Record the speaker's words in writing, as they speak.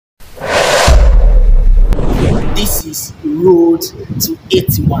is his road to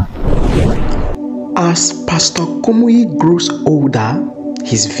 81. As Pastor Kumuyi grows older,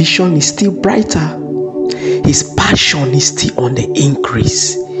 his vision is still brighter. His passion is still on the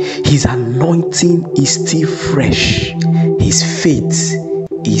increase. His anointing is still fresh. His faith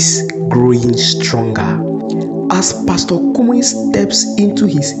is growing stronger. As Pastor Kumuyi steps into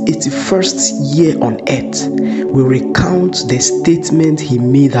his 81st year on earth, we recount the statement he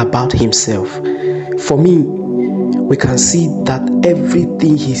made about himself. For me, we can see that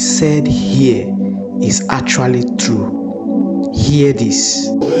everything he said here is actually true. Hear this.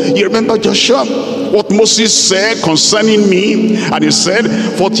 You remember Joshua, what Moses said concerning me? And he said,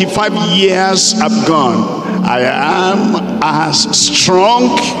 45 years have gone. I am as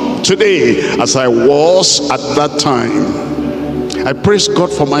strong today as I was at that time. I praise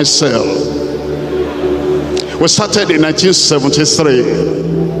God for myself. We started in 1973.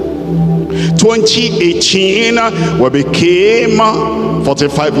 2018, we became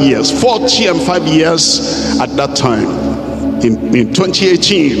 45 years. 40 and 5 years at that time. In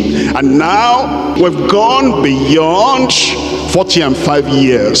 2018, and now we've gone beyond 40 and 5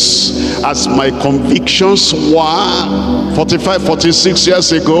 years. As my convictions were 45, 46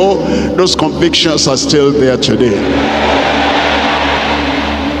 years ago, those convictions are still there today.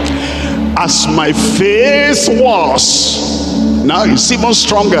 As my faith was, now it's even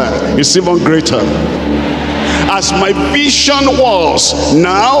stronger, it's even greater. As my vision was,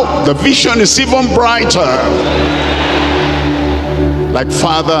 now the vision is even brighter. Like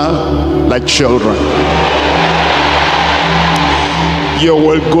father, like children. You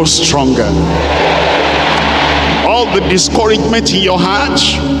will go stronger. All the discouragement in your heart,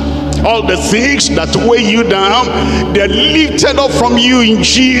 all the things that weigh you down, they're lifted up from you in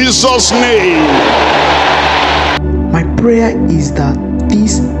Jesus' name. My prayer is that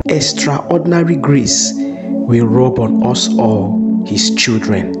this extraordinary grace will rub on us all, his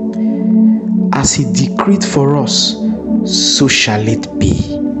children. As he decreed for us, so shall it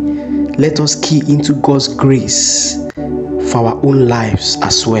be. Let us key into God's grace for our own lives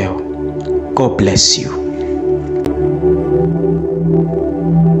as well. God bless you.